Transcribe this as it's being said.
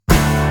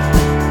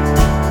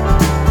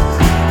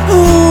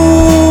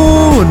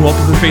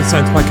Faith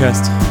Science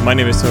Podcast. My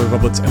name is Tyler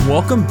Bublitz, and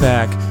welcome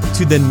back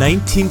to the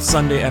 19th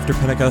Sunday after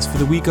Pentecost for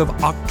the week of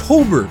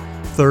October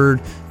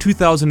 3rd,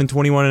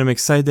 2021, and I'm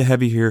excited to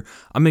have you here.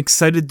 I'm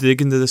excited to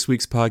dig into this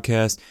week's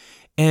podcast,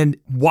 and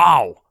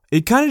wow,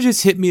 it kind of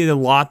just hit me a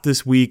lot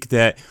this week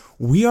that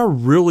we are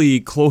really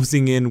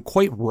closing in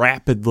quite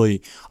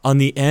rapidly on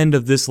the end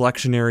of this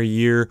lectionary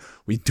year.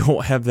 We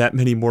don't have that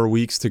many more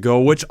weeks to go,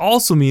 which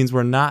also means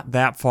we're not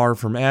that far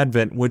from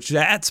Advent, which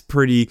that's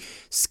pretty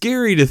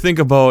scary to think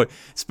about,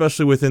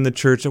 especially within the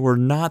church, that we're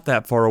not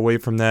that far away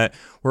from that.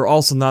 We're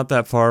also not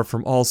that far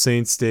from All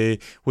Saints Day,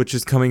 which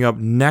is coming up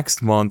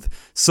next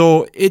month.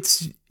 So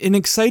it's an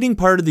exciting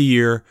part of the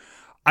year.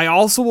 I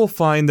also will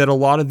find that a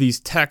lot of these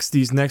texts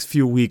these next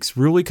few weeks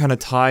really kind of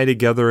tie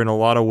together in a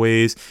lot of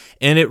ways,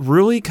 and it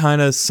really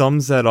kind of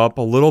sums that up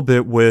a little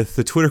bit with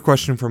the Twitter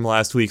question from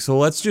last week. So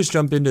let's just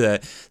jump into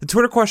that. The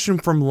Twitter question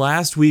from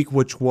last week,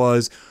 which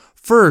was,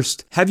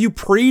 first, have you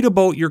prayed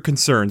about your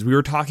concerns? We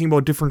were talking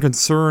about different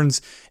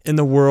concerns in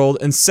the world.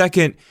 And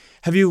second,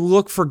 have you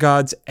looked for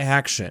God's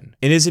action?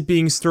 And is it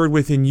being stirred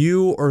within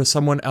you or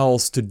someone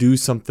else to do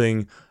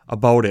something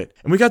about it?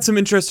 And we got some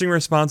interesting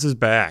responses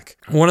back.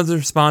 One of the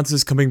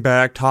responses coming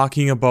back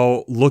talking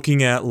about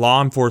looking at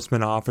law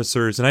enforcement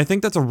officers, and I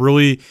think that's a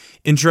really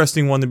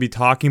interesting one to be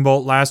talking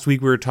about. Last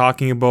week we were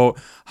talking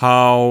about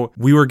how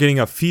we were getting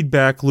a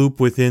feedback loop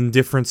within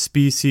different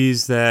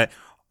species that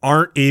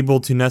aren't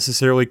able to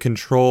necessarily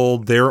control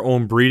their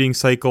own breeding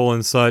cycle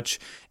and such,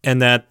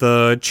 and that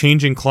the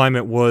changing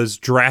climate was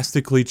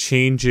drastically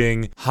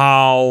changing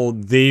how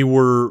they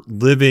were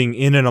living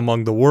in and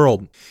among the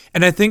world.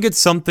 And I think it's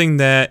something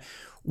that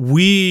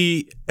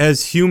we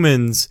as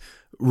humans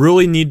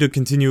really need to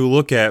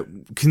continue to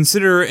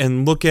consider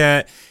and look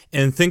at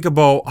and think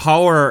about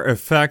how our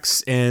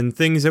effects and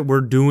things that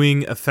we're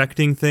doing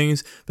affecting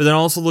things, but then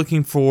also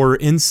looking for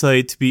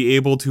insight to be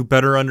able to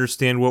better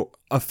understand what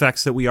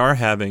effects that we are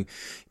having,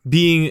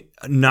 being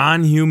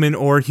non-human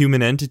or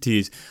human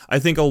entities. I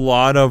think a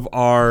lot of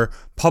our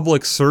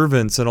public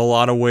servants in a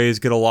lot of ways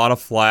get a lot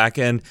of flack,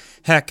 and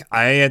heck,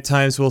 I at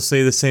times will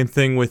say the same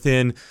thing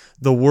within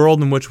the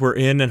world in which we're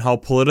in and how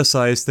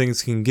politicized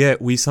things can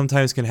get. We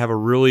sometimes can have a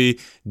really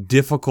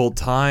difficult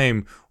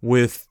time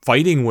with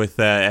fighting with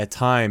that at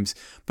times.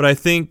 But I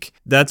think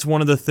that's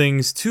one of the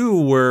things too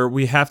where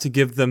we have to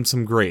give them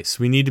some grace.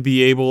 We need to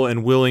be able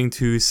and willing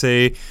to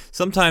say,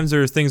 sometimes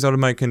there are things out of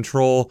my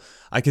control.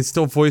 I can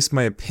still voice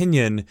my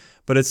opinion,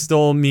 but it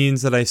still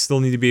means that I still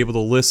need to be able to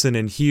listen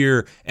and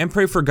hear and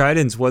pray for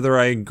guidance, whether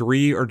I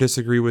agree or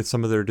disagree with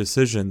some of their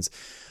decisions.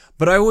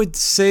 But I would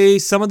say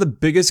some of the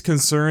biggest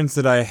concerns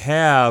that I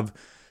have,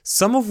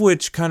 some of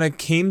which kind of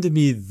came to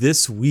me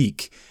this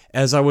week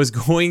as I was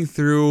going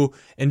through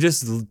and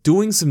just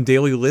doing some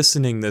daily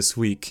listening this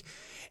week.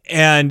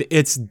 And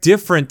it's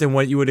different than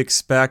what you would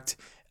expect.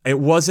 It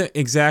wasn't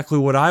exactly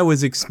what I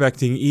was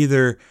expecting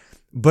either,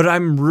 but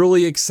I'm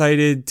really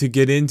excited to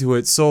get into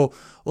it. So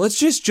let's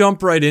just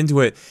jump right into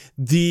it.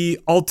 The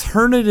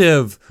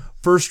alternative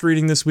first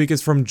reading this week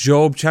is from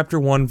Job chapter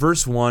 1,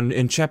 verse 1,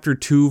 and chapter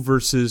 2,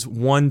 verses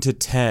 1 to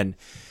 10.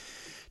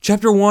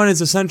 Chapter 1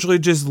 is essentially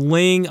just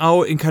laying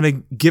out and kind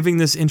of giving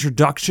this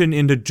introduction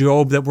into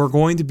Job that we're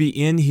going to be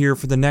in here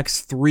for the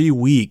next 3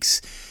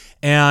 weeks.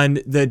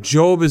 And that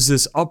Job is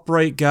this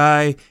upright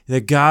guy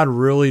that God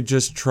really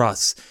just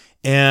trusts.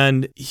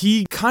 And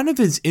he kind of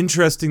is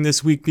interesting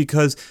this week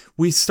because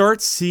we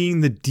start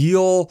seeing the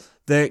deal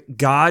that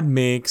God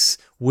makes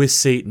with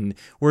Satan,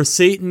 where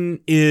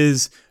Satan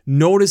is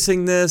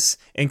noticing this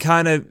and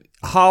kind of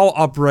how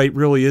upright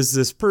really is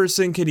this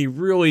person? Can he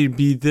really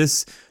be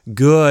this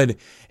good?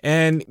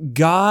 And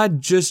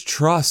God just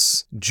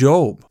trusts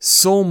Job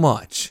so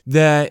much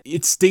that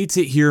it states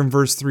it here in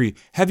verse 3.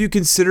 Have you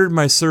considered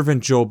my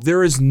servant Job?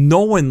 There is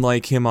no one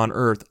like him on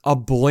earth, a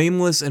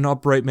blameless and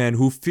upright man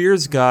who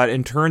fears God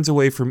and turns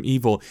away from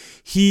evil.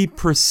 He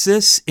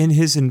persists in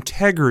his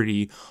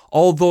integrity,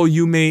 although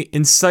you may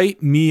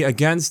incite me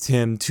against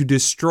him to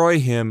destroy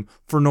him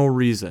for no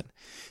reason.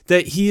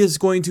 That he is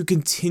going to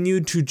continue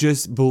to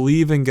just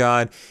believe in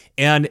God.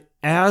 And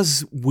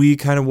as we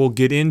kind of will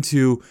get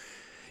into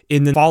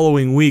in the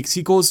following weeks,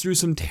 he goes through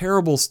some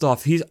terrible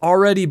stuff. He's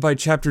already, by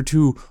chapter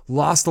 2,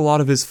 lost a lot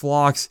of his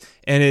flocks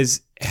and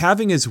is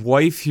having his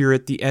wife here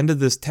at the end of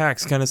this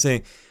text kind of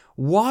saying,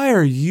 why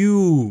are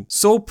you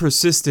so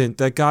persistent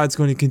that God's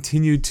going to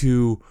continue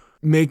to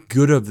make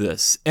good of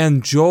this?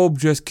 And Job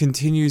just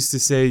continues to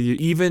say,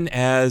 even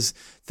as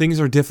things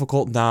are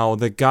difficult now,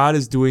 that God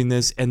is doing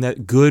this and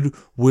that good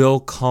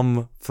will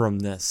come from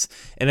this.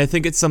 And I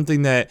think it's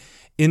something that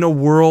in a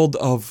world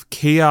of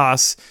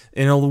chaos,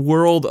 in a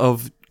world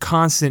of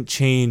constant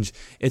change,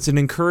 it's an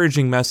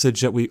encouraging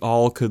message that we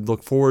all could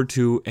look forward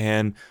to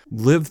and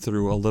live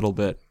through a little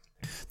bit.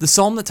 The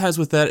psalm that ties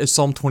with that is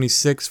Psalm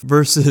 26,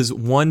 verses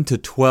 1 to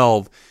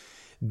 12.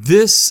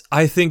 This,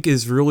 I think,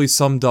 is really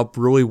summed up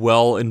really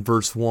well in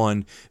verse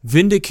 1.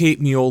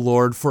 Vindicate me, O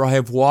Lord, for I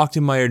have walked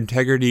in my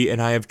integrity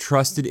and I have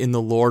trusted in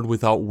the Lord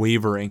without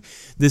wavering.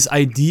 This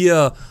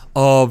idea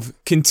of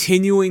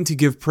continuing to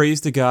give praise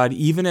to God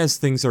even as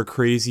things are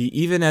crazy,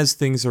 even as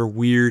things are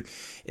weird,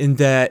 and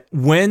that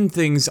when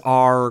things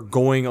are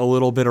going a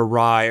little bit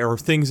awry or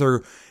things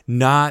are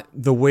not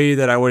the way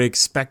that I would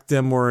expect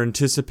them or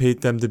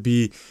anticipate them to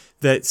be,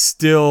 that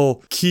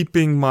still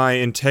keeping my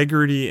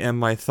integrity and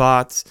my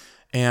thoughts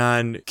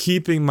and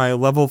keeping my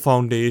level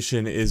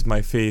foundation is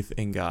my faith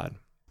in God.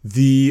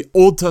 The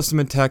Old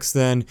Testament text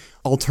then,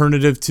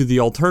 alternative to the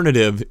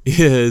alternative,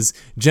 is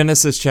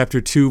Genesis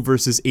chapter 2,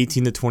 verses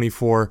 18 to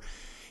 24.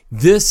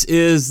 This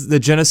is the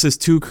Genesis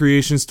 2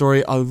 creation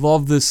story. I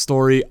love this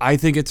story. I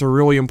think it's a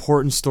really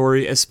important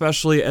story,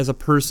 especially as a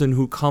person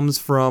who comes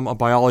from a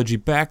biology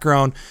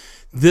background.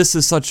 This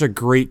is such a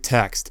great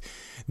text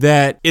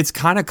that it's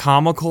kind of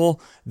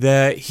comical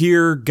that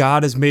here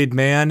God has made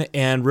man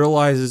and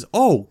realizes,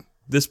 oh,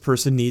 this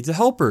person needs a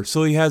helper.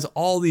 So he has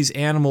all these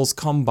animals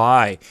come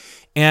by,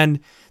 and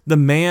the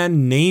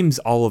man names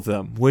all of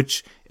them,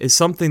 which is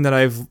something that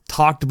I've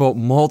talked about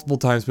multiple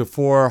times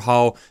before,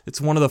 how it's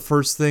one of the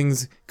first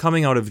things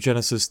coming out of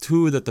Genesis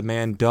 2 that the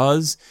man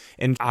does.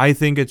 And I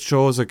think it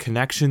shows a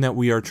connection that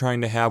we are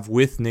trying to have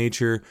with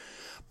nature,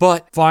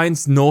 but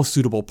finds no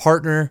suitable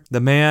partner.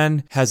 The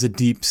man has a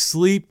deep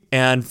sleep,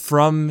 and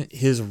from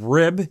his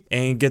rib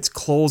and gets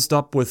closed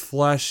up with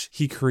flesh,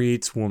 he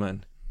creates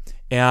woman.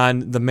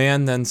 And the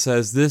man then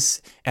says,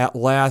 this at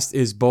last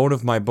is bone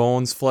of my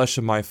bones, flesh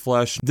of my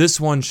flesh. This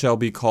one shall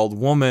be called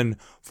woman,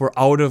 for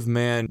out of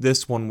man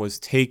this one was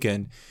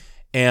taken.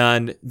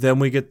 And then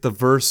we get the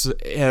verse,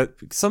 it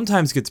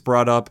sometimes gets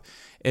brought up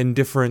in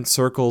different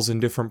circles, in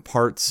different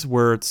parts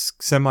where it's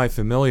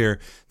semi-familiar.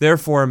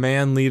 Therefore a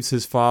man leaves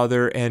his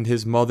father and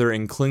his mother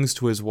and clings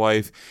to his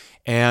wife,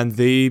 and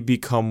they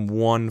become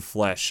one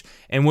flesh.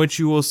 And which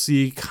you will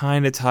see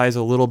kind of ties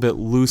a little bit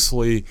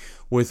loosely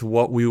with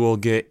what we will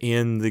get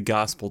in the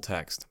gospel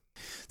text.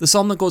 The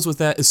psalm that goes with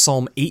that is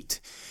Psalm 8.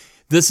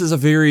 This is a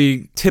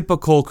very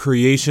typical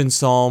creation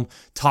psalm,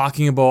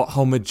 talking about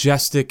how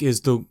majestic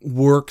is the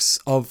works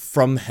of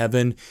from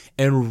heaven,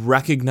 and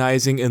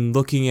recognizing and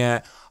looking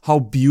at how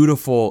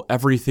beautiful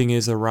everything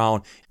is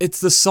around.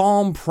 It's the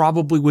psalm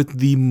probably with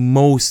the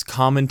most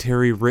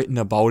commentary written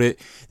about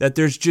it, that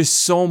there's just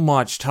so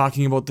much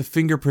talking about the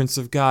fingerprints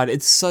of God.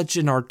 It's such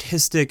an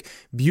artistic,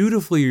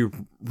 beautifully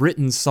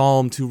written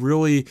psalm to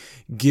really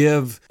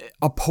give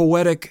a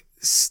poetic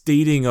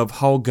stating of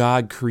how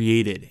God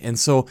created. And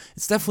so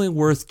it's definitely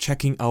worth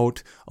checking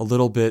out a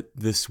little bit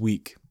this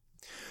week.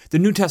 The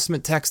New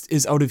Testament text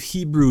is out of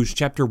Hebrews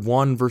chapter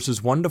 1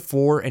 verses 1 to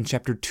 4 and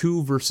chapter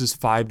 2 verses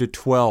 5 to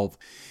 12.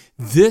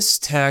 This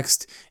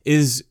text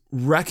is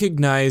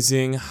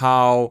recognizing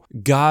how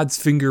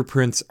God's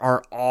fingerprints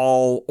are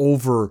all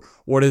over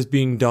what is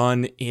being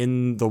done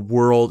in the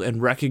world,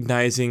 and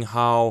recognizing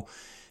how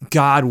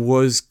God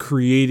was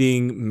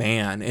creating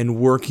man and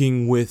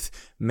working with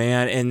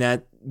man, and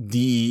that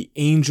the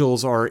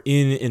angels are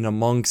in and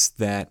amongst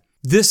that.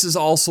 This is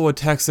also a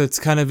text that's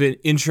kind of an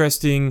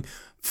interesting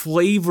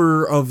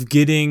flavor of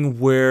getting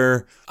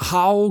where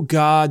how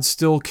God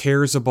still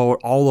cares about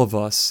all of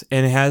us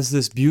and has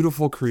this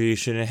beautiful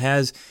creation. It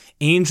has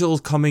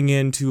angels coming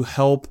in to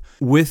help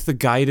with the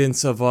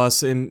guidance of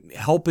us and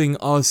helping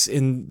us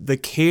in the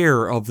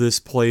care of this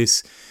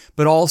place,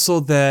 but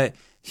also that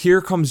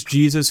here comes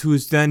Jesus, who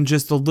is then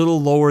just a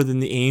little lower than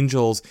the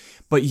angels,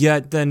 but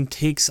yet then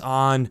takes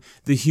on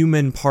the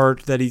human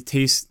part, that he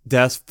tastes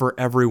death for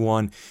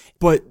everyone.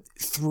 But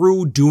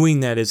through doing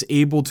that is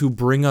able to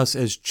bring us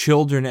as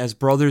children, as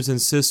brothers and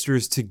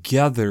sisters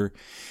together,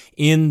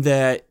 in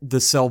that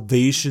the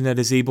salvation that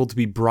is able to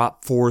be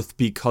brought forth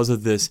because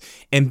of this.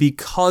 And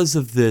because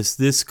of this,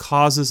 this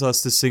causes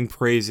us to sing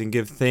praise and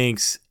give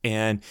thanks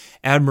and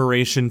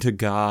admiration to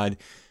God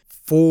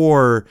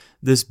for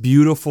this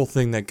beautiful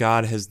thing that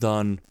God has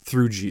done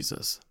through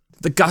Jesus.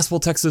 The gospel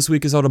text this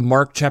week is out of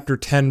Mark chapter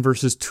 10,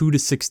 verses 2 to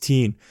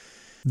 16.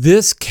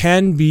 This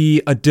can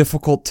be a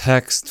difficult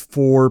text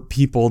for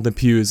people in the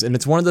pews, and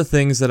it's one of the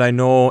things that I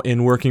know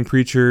in Working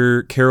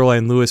Preacher,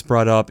 Caroline Lewis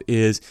brought up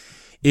is,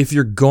 if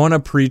you're gonna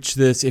preach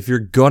this, if you're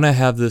gonna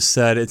have this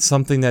said, it's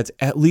something that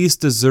at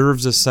least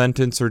deserves a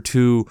sentence or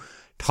two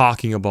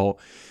talking about.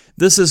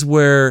 This is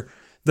where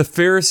the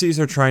Pharisees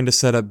are trying to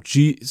set up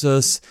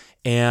Jesus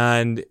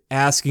and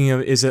asking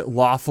him, is it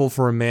lawful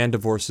for a man to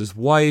divorce his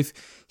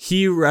wife?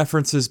 He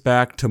references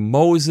back to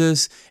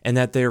Moses and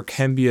that there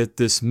can be a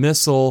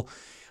dismissal.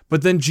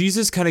 But then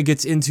Jesus kind of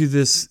gets into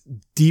this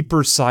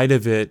deeper side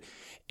of it,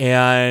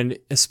 and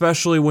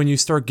especially when you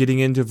start getting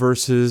into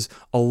verses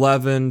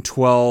 11,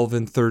 12,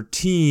 and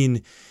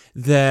 13,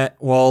 that,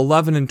 well,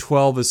 11 and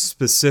 12 is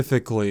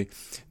specifically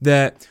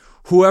that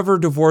whoever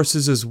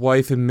divorces his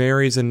wife and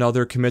marries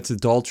another commits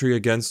adultery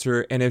against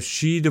her, and if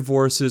she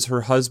divorces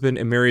her husband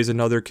and marries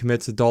another,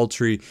 commits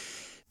adultery.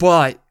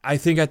 But I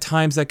think at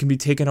times that can be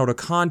taken out of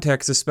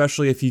context,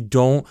 especially if you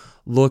don't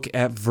look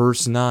at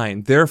verse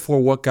 9.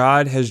 Therefore, what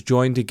God has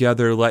joined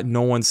together, let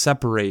no one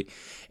separate.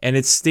 And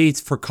it states,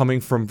 for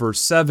coming from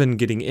verse 7,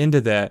 getting into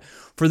that,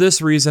 for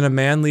this reason a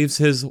man leaves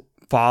his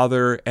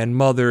father and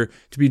mother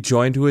to be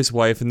joined to his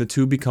wife, and the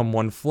two become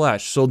one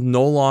flesh. So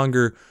no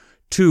longer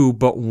two,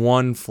 but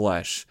one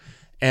flesh.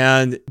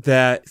 And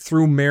that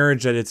through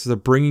marriage, that it's the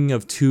bringing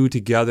of two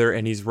together,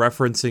 and he's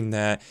referencing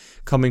that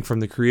coming from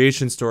the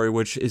creation story,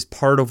 which is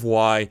part of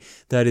why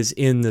that is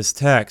in this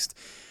text.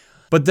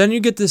 But then you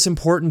get this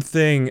important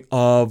thing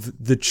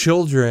of the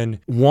children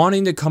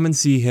wanting to come and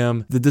see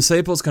him, the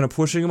disciples kind of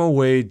pushing him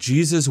away,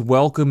 Jesus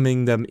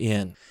welcoming them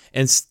in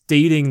and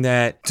stating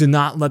that do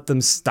not let them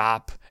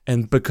stop,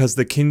 and because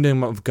the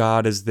kingdom of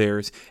God is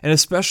theirs. And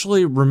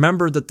especially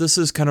remember that this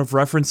is kind of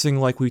referencing,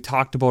 like we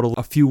talked about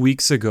a few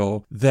weeks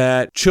ago,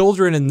 that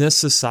children in this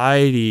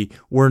society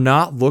were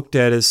not looked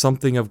at as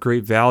something of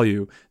great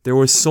value. There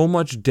was so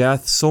much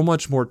death, so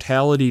much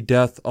mortality,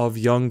 death of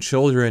young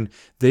children.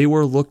 They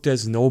were looked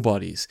as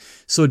nobodies.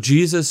 So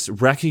Jesus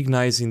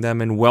recognizing them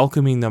and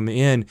welcoming them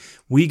in,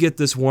 we get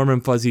this warm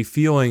and fuzzy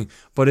feeling,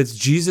 but it's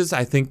Jesus,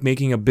 I think,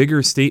 making a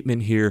bigger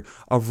statement here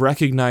of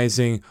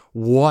recognizing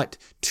what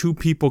two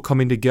people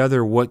coming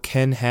together, what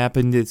can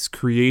happen, this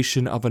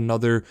creation of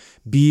another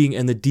being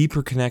and the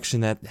deeper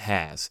connection that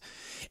has.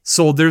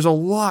 So there's a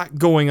lot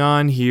going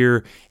on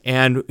here,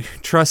 and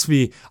trust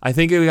me, I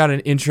think we got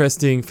an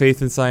interesting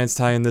faith and science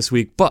tie-in this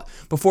week. But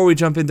before we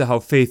jump into how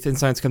faith and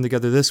science come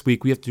together this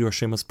week, we have to do our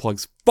shameless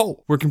plugs.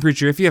 Working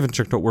Preacher. If you haven't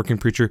checked out Working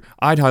Preacher,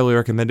 I'd highly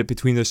recommend it.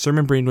 Between their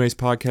Sermon Brainwaves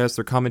podcast,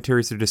 their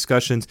commentaries, their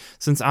discussions,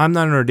 since I'm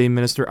not an ordained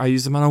minister, I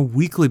use them on a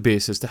weekly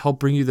basis to help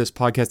bring you this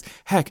podcast.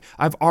 Heck,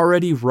 I've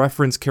already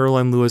referenced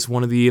Caroline Lewis,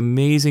 one of the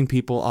amazing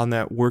people on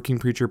that Working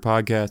Preacher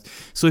podcast.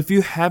 So if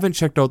you haven't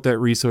checked out that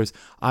resource,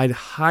 I'd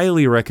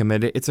highly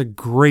recommend it. It's a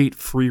great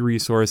free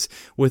resource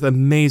with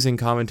amazing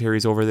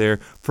commentaries over there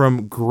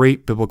from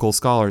great biblical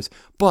scholars.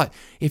 But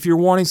if you're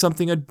wanting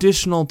something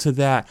additional to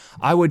that,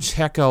 I would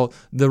check out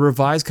the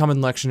Revised Common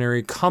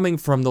Lectionary coming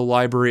from the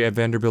library at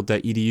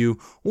vanderbilt.edu.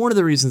 One of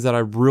the reasons that I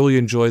really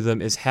enjoy them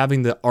is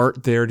having the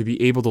art there to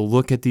be able to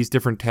look at these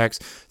different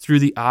texts through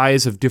the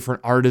eyes of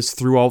different artists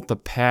throughout the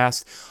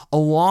past,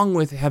 along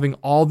with having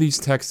all these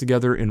texts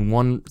together in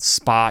one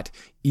spot,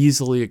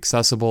 easily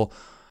accessible.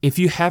 If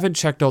you haven't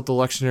checked out the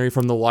lectionary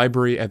from the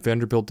library at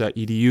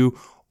vanderbilt.edu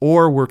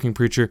or Working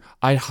Preacher,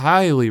 I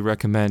highly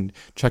recommend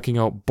checking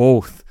out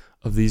both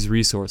of these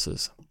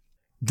resources.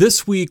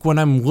 This week, when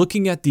I'm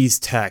looking at these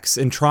texts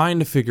and trying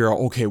to figure out,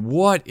 okay,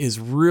 what is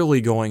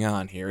really going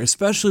on here,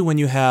 especially when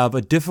you have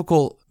a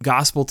difficult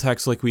gospel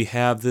text like we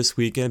have this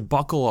week, and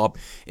buckle up,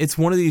 it's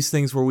one of these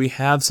things where we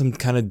have some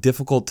kind of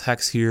difficult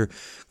text here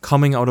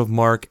coming out of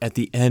Mark at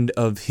the end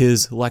of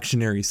his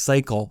lectionary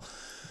cycle.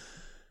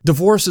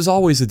 Divorce is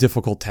always a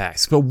difficult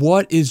task, but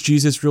what is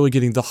Jesus really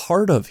getting the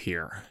heart of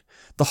here?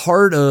 The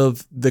heart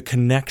of the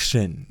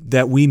connection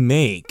that we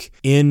make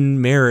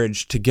in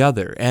marriage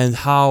together, and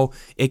how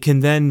it can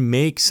then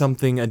make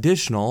something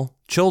additional,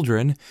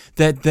 children,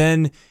 that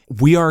then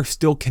we are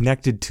still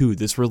connected to,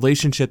 this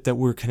relationship that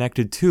we're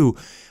connected to.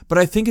 But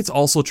I think it's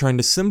also trying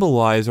to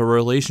symbolize a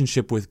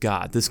relationship with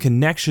God, this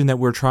connection that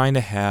we're trying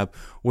to have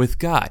with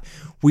God.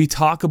 We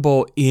talk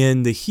about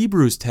in the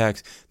Hebrews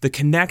text, the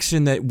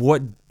connection that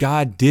what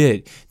God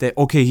did, that,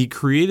 okay, he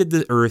created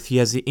the earth, he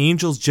has the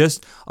angels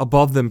just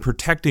above them,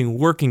 protecting,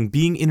 working,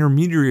 being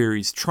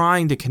intermediaries,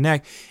 trying to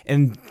connect,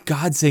 and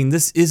God saying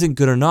this isn't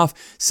good enough,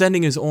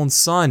 sending his own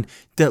son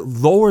that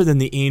lower than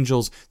the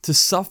angels to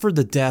suffer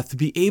the death, to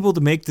be able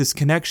to make this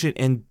connection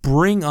and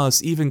bring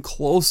us even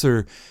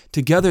closer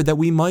together that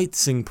we might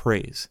sing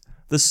praise.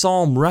 The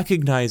psalm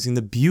recognizing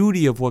the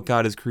beauty of what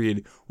God has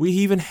created. We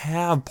even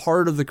have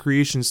part of the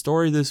creation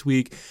story this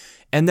week,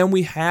 and then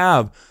we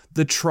have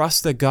the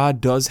trust that God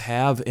does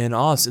have in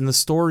us in the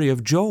story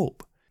of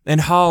Job.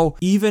 And how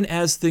even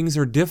as things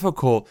are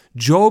difficult,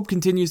 Job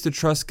continues to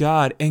trust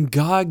God, and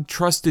God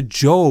trusted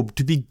Job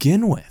to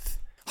begin with.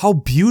 How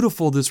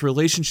beautiful this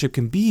relationship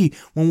can be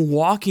when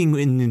walking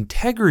in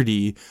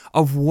integrity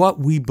of what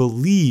we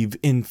believe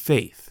in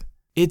faith.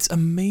 It's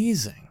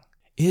amazing.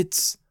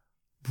 It's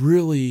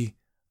really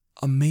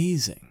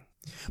amazing.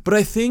 But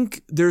I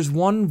think there's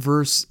one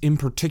verse in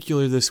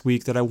particular this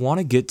week that I want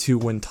to get to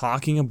when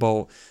talking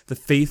about the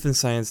faith and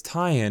science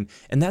tie-in,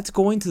 and that's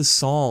going to the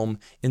Psalm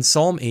in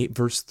Psalm 8,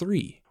 verse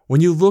 3.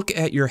 When you look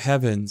at your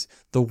heavens,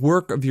 the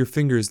work of your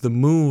fingers, the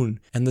moon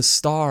and the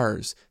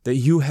stars that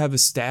you have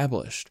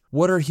established,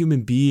 what are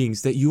human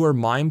beings that you are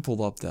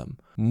mindful of them,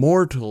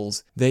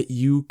 mortals that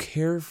you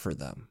care for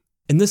them?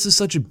 And this is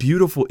such a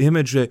beautiful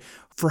image that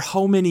for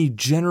how many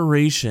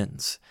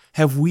generations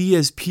have we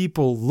as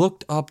people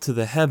looked up to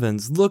the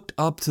heavens, looked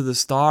up to the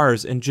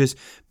stars, and just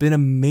been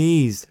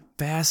amazed,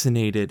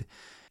 fascinated,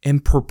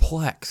 and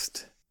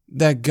perplexed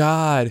that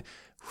God,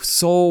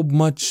 so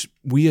much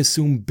we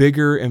assume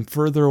bigger and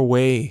further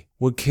away,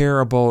 would care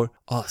about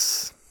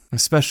us,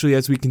 especially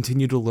as we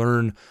continue to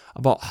learn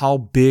about how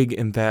big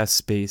and vast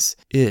space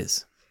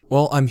is.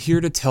 Well, I'm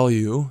here to tell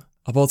you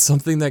about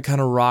something that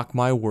kind of rocked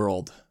my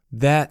world.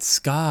 That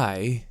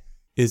sky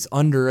is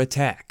under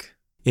attack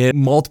in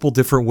multiple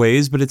different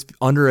ways, but it's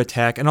under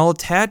attack. And I'll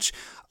attach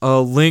a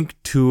link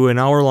to an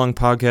hour-long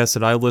podcast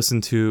that I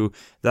listened to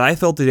that I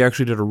felt they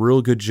actually did a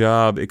real good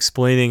job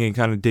explaining and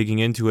kind of digging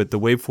into it. The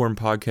Waveform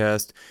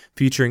podcast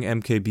featuring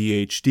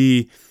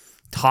MKBHD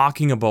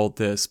talking about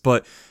this.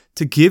 But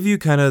to give you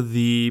kind of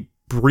the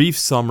brief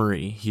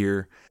summary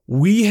here,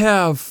 we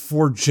have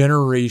for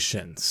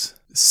generations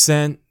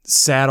sent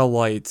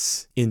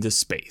satellites into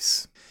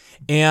space.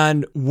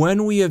 And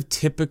when we have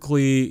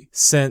typically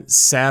sent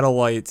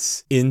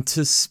satellites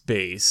into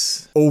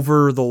space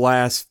over the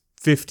last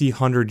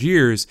 100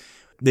 years,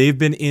 they've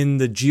been in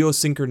the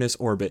geosynchronous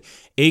orbit,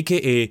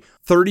 aka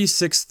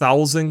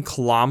 36,000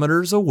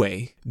 kilometers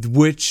away,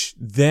 which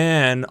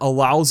then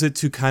allows it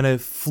to kind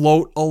of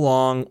float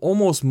along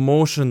almost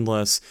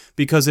motionless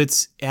because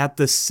it's at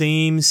the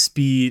same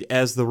speed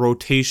as the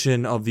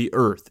rotation of the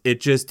Earth.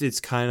 It's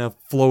kind of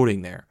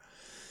floating there.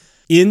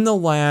 In the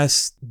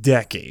last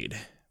decade,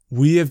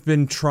 we have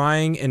been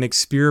trying and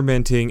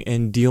experimenting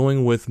and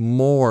dealing with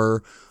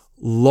more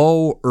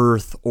low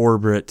Earth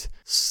orbit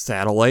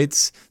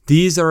satellites.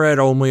 These are at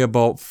only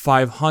about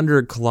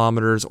 500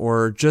 kilometers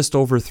or just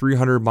over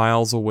 300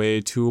 miles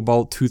away to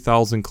about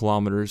 2,000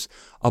 kilometers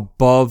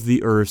above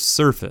the Earth's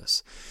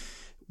surface.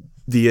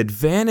 The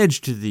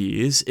advantage to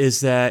these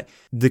is that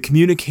the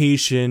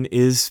communication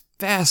is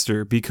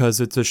faster because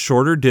it's a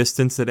shorter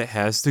distance that it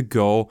has to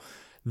go,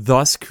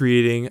 thus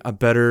creating a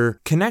better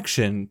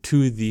connection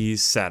to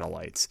these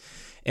satellites.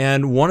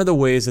 And one of the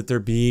ways that they're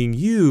being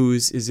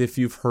used is if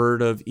you've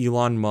heard of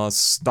Elon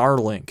Musk's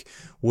Starlink,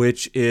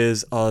 which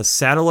is a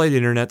satellite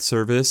internet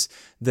service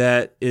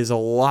that is a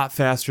lot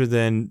faster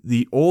than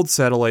the old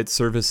satellite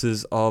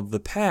services of the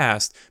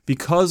past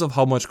because of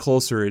how much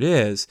closer it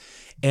is.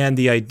 And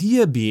the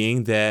idea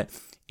being that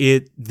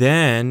it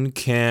then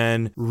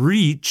can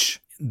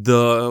reach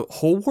the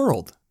whole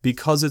world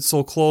because it's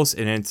so close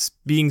and it's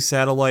being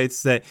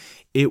satellites that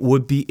it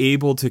would be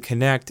able to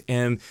connect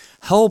and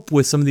help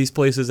with some of these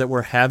places that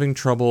we're having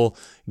trouble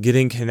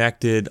getting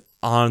connected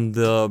on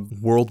the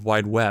World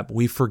Wide Web.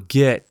 We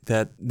forget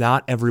that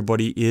not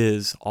everybody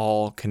is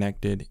all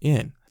connected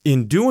in.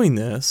 In doing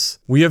this,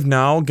 we have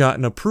now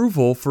gotten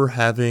approval for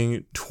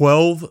having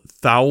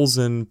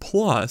 12,000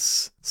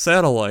 plus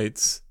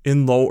satellites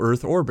in low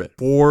Earth orbit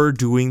for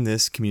doing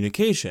this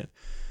communication.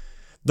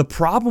 The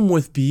problem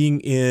with being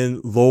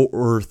in low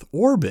Earth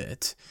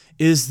orbit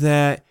is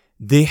that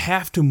they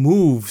have to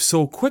move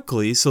so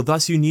quickly, so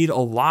thus you need a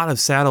lot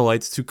of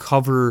satellites to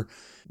cover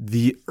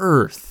the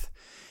Earth.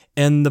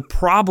 And the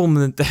problem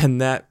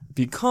that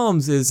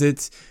becomes is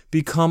it's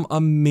become a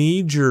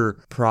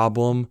major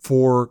problem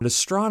for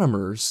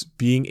astronomers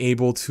being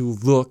able to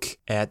look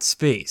at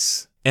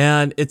space.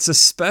 And it's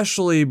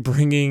especially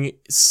bringing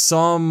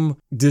some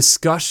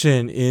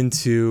discussion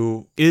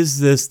into, is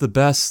this the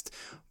best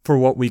for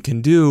what we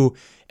can do?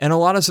 And a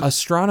lot of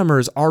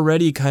astronomers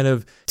already kind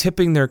of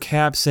tipping their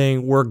cap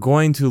saying we're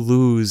going to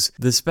lose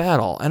this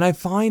battle. And I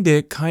find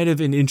it kind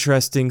of an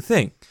interesting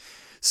thing.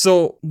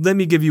 So let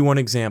me give you one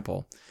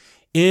example.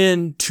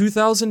 In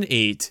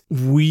 2008,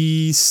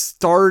 we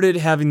started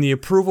having the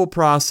approval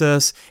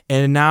process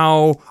and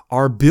now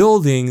are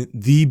building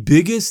the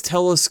biggest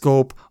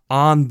telescope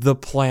on the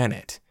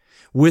planet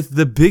with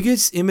the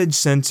biggest image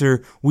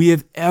sensor we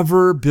have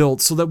ever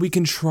built so that we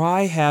can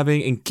try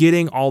having and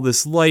getting all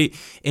this light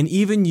and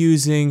even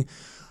using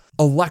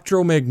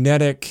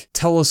electromagnetic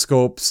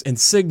telescopes and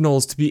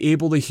signals to be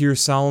able to hear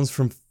sounds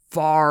from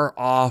far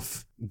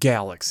off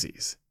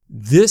galaxies.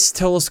 This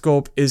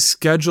telescope is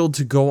scheduled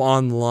to go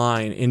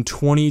online in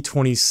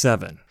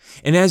 2027.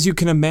 And as you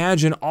can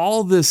imagine,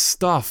 all this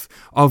stuff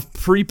of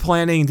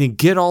pre-planning to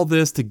get all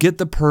this, to get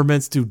the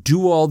permits, to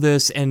do all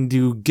this, and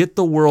to get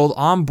the world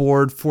on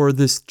board for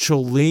this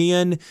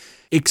Chilean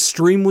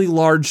extremely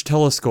large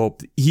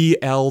telescope,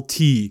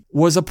 ELT,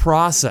 was a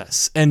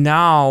process. And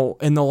now,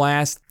 in the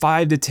last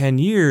 5 to 10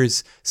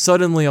 years,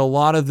 suddenly a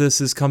lot of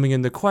this is coming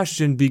into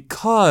question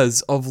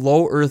because of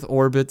low Earth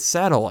orbit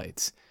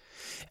satellites.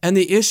 And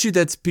the issue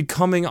that's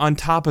becoming on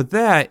top of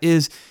that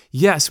is,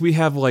 yes, we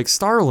have like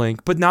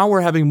Starlink, but now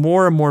we're having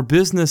more and more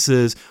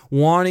businesses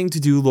wanting to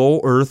do low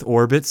Earth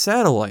orbit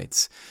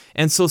satellites.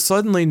 And so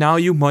suddenly now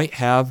you might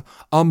have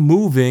a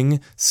moving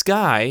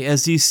sky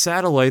as these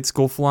satellites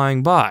go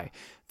flying by.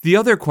 The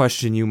other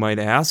question you might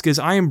ask is,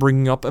 I am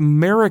bringing up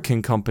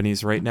American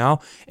companies right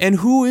now, and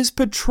who is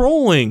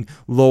patrolling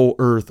low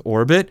Earth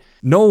orbit?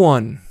 No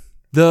one.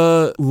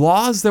 The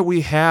laws that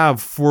we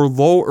have for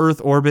low Earth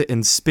orbit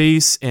and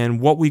space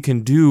and what we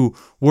can do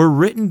were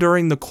written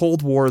during the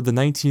Cold War of the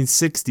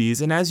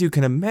 1960s, and as you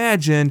can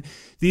imagine,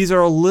 these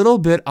are a little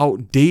bit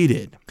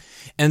outdated.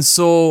 And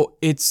so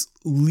it's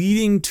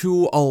leading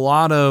to a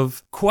lot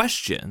of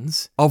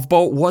questions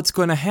about what's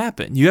going to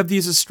happen. You have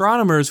these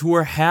astronomers who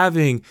are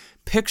having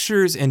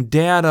pictures and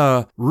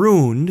data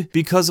ruined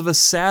because of a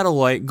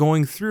satellite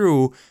going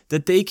through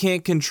that they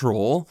can't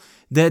control,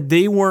 that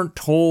they weren't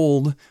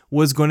told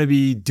was going to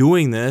be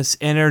doing this,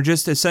 and are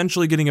just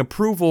essentially getting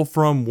approval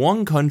from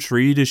one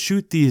country to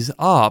shoot these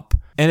up,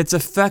 and it's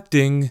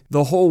affecting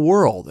the whole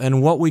world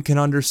and what we can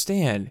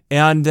understand,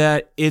 and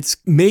that it's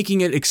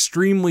making it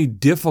extremely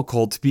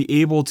difficult to be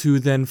able to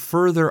then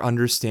further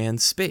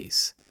understand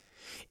space.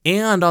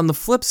 And on the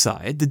flip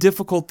side, the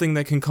difficult thing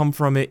that can come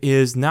from it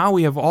is now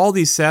we have all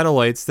these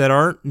satellites that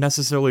aren't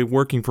necessarily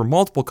working for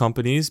multiple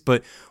companies,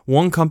 but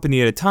one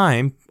company at a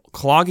time,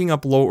 clogging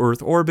up low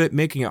Earth orbit,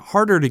 making it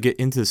harder to get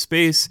into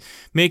space,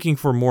 making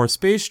for more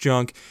space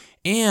junk,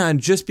 and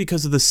just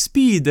because of the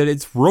speed that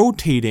it's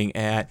rotating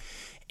at,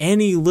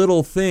 any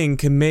little thing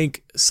can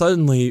make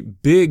suddenly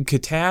big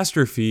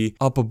catastrophe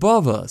up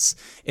above us.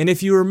 And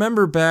if you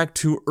remember back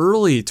to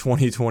early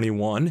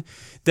 2021,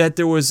 that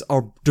there was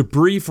a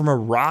debris from a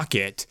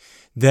rocket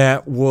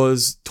that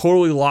was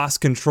totally lost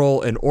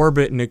control in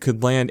orbit and it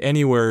could land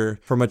anywhere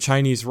from a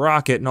Chinese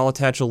rocket, and I'll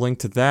attach a link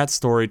to that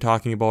story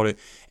talking about it.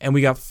 And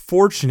we got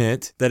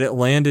fortunate that it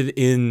landed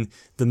in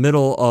the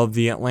middle of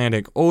the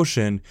Atlantic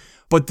Ocean,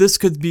 but this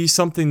could be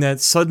something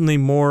that's suddenly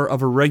more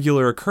of a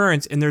regular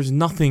occurrence and there's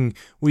nothing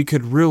we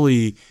could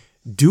really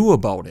do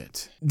about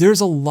it.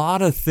 There's a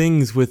lot of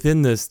things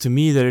within this to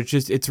me that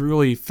it's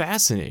really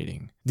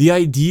fascinating. The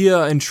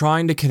idea and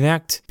trying to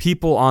connect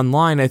people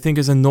online, I think,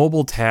 is a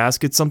noble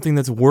task. It's something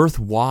that's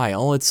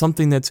worthwhile. It's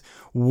something that's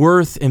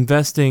worth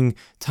investing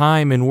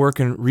time and work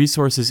and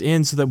resources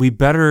in so that we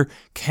better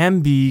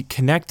can be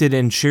connected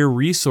and share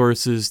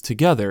resources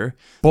together,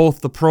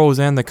 both the pros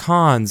and the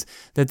cons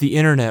that the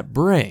internet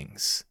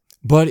brings.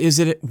 But is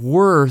it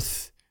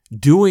worth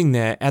doing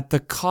that at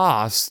the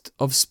cost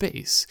of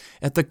space,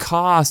 at the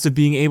cost of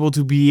being able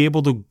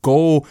to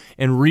go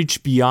and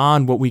reach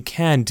beyond what we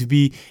can, to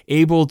be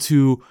able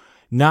to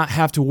not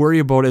have to worry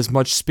about as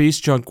much space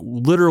junk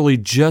literally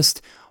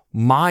just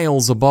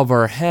miles above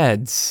our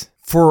heads,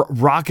 for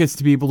rockets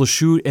to be able to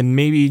shoot and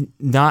maybe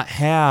not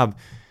have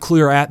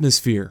clear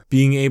atmosphere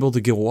being able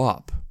to go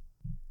up?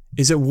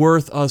 Is it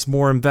worth us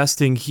more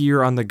investing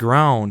here on the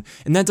ground?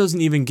 And that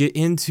doesn't even get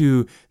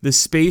into the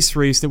space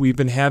race that we've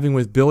been having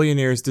with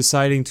billionaires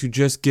deciding to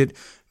just get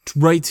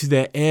right to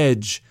the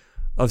edge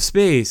of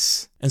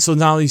space. And so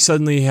now you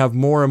suddenly have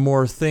more and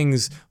more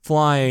things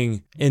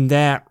flying in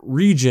that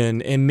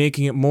region and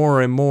making it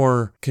more and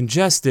more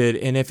congested.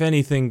 And if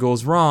anything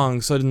goes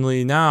wrong,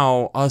 suddenly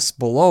now us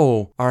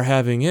below are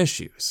having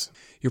issues.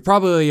 You're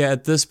probably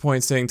at this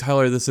point saying,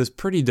 Tyler, this is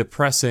pretty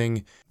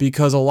depressing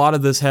because a lot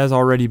of this has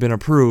already been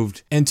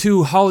approved. And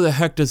two, how the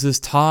heck does this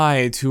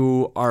tie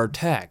to our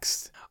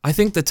text? I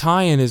think the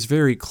tie-in is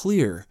very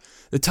clear.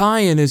 The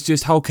tie-in is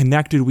just how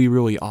connected we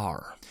really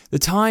are. The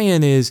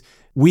tie-in is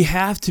we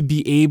have to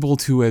be able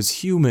to,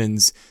 as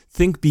humans,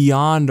 think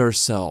beyond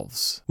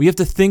ourselves. We have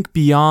to think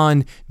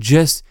beyond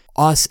just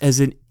us as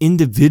an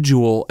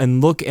individual and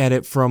look at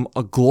it from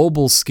a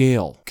global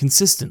scale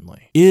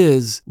consistently.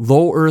 Is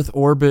low Earth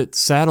orbit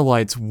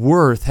satellites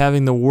worth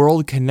having the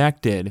world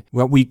connected,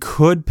 what we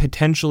could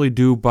potentially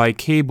do by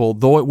cable,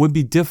 though it would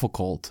be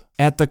difficult,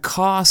 at the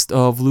cost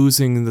of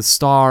losing the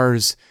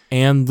stars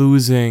and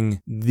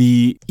losing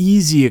the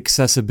easy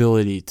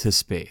accessibility to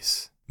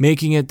space?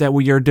 Making it that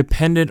we are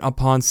dependent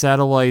upon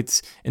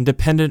satellites and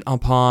dependent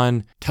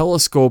upon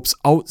telescopes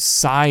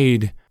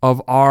outside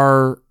of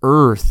our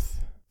Earth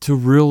to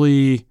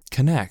really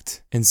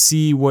connect and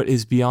see what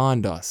is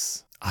beyond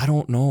us. I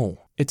don't know.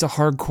 It's a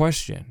hard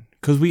question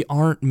because we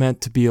aren't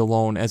meant to be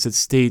alone, as it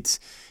states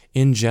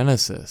in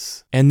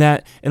Genesis. And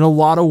that in a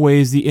lot of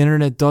ways, the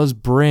internet does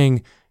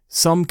bring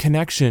some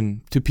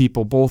connection to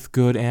people, both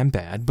good and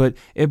bad, but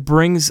it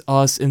brings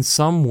us in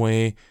some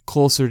way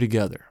closer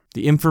together.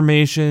 The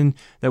information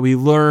that we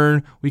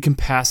learn, we can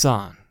pass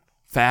on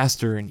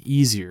faster and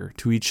easier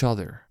to each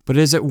other. But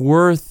is it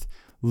worth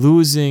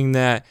losing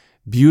that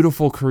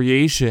beautiful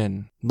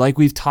creation like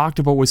we've talked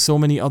about with so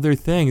many other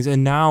things,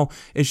 and now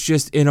it's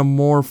just in a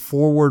more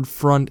forward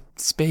front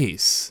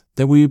space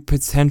that we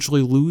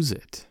potentially lose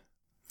it?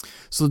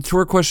 So the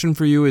tour question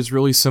for you is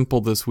really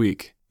simple this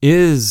week.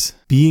 Is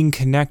being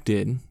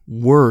connected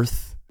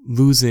worth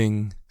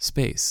losing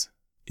space?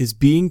 Is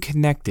being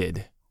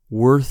connected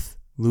worth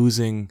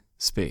losing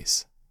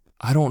space?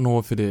 I don't know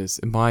if it is.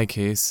 In my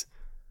case,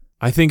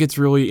 I think it's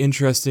really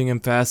interesting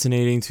and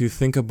fascinating to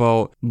think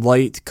about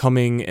light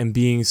coming and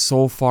being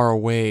so far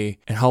away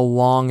and how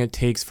long it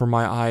takes for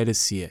my eye to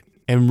see it,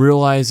 and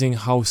realizing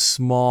how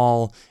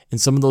small in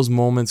some of those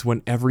moments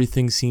when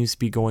everything seems to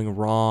be going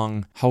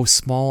wrong, how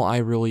small I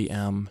really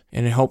am.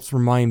 And it helps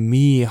remind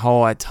me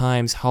how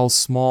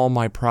small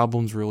my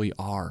problems really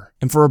are.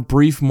 And for a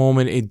brief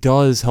moment, it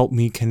does help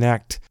me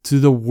connect to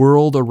the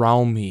world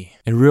around me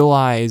and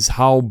realize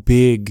how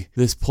big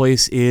this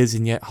place is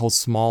and yet how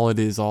small it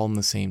is all in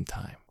the same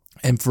time.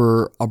 And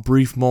for a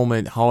brief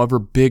moment, however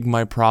big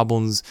my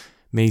problems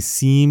may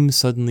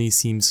suddenly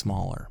seem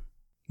smaller.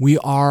 We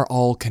are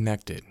all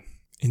connected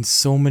in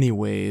so many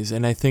ways,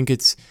 and I think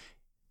it's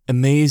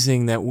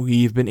amazing that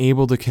we've been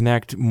able to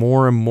connect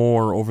more and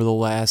more over the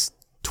last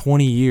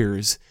 20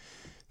 years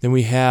than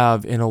we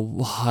have in a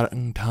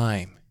long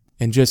time,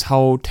 and just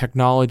how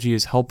technology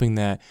is helping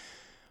that.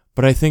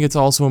 But I think it's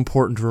also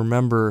important to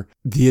remember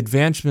the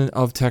advancement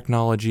of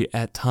technology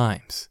at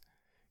times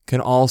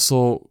can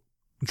also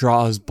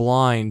draw us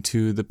blind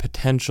to the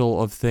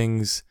potential of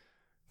things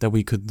that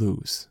we could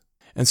lose.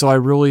 And so I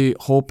really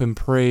hope and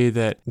pray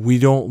that we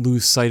don't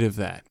lose sight of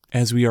that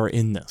as we are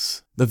in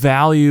this. The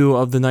value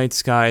of the night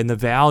sky and the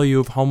value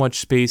of how much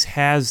space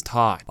has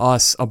taught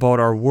us about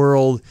our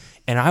world,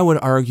 and I would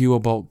argue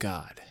about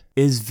God,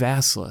 is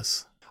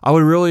vastless. I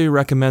would really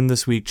recommend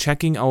this week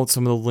checking out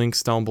some of the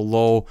links down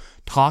below,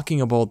 talking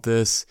about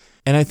this,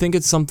 and I think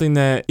it's something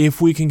that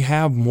if we can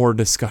have more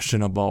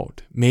discussion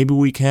about, maybe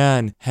we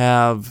can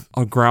have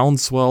a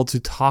groundswell to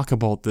talk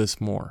about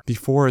this more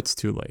before it's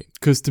too late.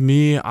 Because to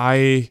me,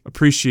 I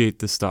appreciate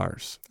the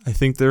stars. I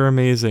think they're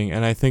amazing,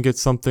 and I think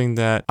it's something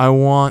that I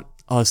want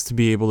us to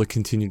be able to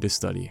continue to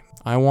study.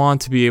 I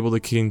want to be able to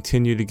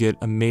continue to get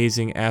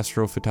amazing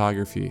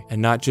astrophotography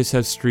and not just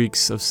have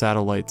streaks of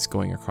satellites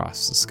going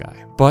across the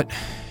sky. But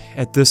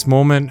at this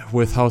moment,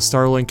 with how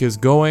Starlink is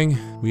going,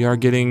 we are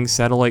getting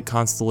satellite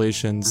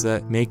constellations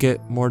that make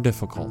it more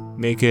difficult,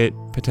 make it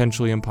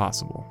potentially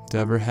impossible to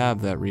ever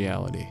have that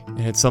reality.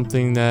 And it's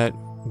something that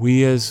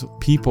we as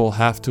people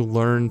have to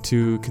learn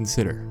to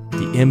consider,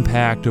 the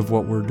impact of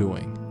what we're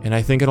doing. And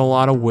I think in a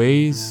lot of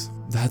ways,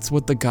 that's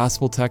what the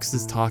gospel text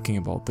is talking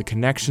about, the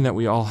connection that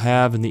we all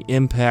have and the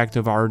impact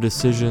of our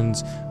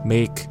decisions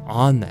make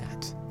on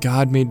that.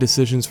 God made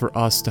decisions for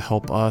us to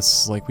help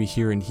us, like we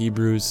hear in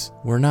Hebrews.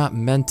 We're not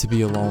meant to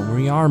be alone.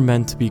 We are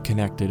meant to be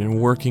connected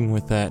and working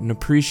with that and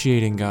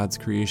appreciating God's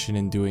creation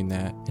and doing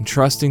that and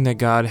trusting that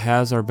God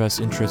has our best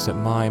interests at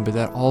mind. But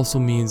that also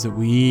means that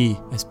we,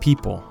 as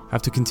people,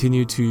 have to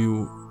continue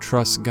to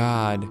trust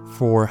God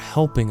for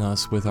helping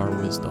us with our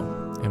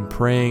wisdom and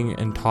praying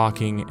and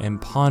talking and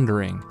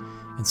pondering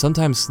and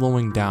sometimes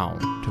slowing down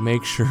to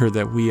make sure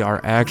that we are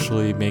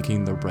actually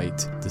making the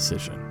right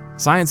decision.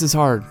 Science is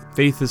hard,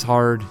 faith is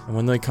hard, and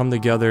when they come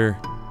together,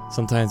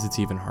 sometimes it's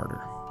even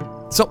harder.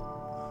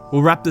 So,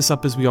 we'll wrap this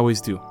up as we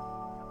always do.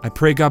 I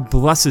pray God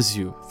blesses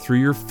you through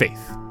your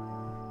faith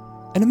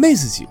and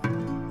amazes you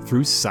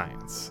through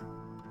science.